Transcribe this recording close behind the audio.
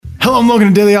Hello, I'm Logan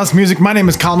of Daily House Music. My name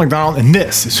is Colin McDonald, and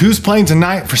this is Who's Playing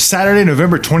Tonight for Saturday,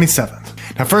 November 27th.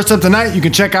 Now, first up tonight, you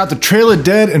can check out the Trail of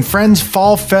Dead and Friends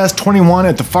Fall Fest 21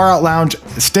 at the Far Out Lounge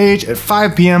stage at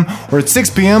 5 p.m. or at 6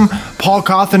 p.m. Paul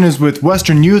Cawthon is with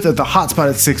Western Youth at the Hotspot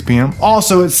at 6 p.m.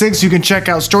 Also at 6, you can check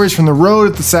out Stories from the Road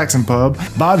at the Saxon Pub.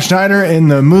 Bob Schneider and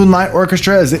the Moonlight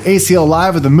Orchestra is at ACL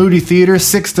Live at the Moody Theater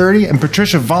 6:30, and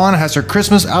Patricia Vaughn has her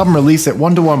Christmas album release at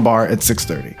 1-to-1 Bar at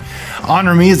 6:30.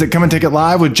 Honor Me is at Come and Take It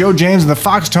Live with Joe James and the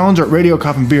Fox Tones or at Radio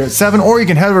Coffin Beer at 7, or you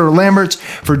can head over to Lambert's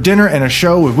for dinner and a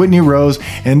show with Whitney Rose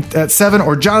and at 7,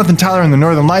 or Jonathan Tyler and the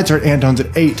Northern Lights are at Antone's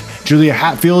at 8. Julia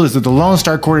Hatfield is at the Lone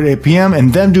Star Court at 8 p.m.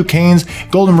 and Them Duquesnes,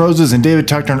 Golden Roses, and David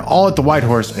Tuckturn all at the White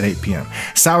Horse at 8 p.m.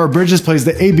 Sour Bridges plays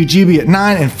the ABGB at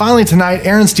 9, and finally tonight,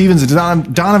 Aaron Stevens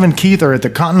and Donovan Keith are at the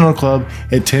Continental Club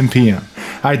at 10 p.m.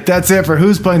 Alright, that's it for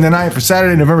Who's Playing Tonight for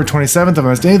Saturday, November 27th. If I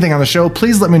missed anything on the show,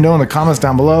 please let me know in the comments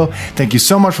down below. Thank you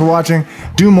so much for watching.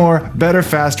 Do more, better,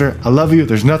 faster. I love you.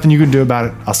 There's nothing you can do about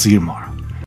it. I'll see you tomorrow.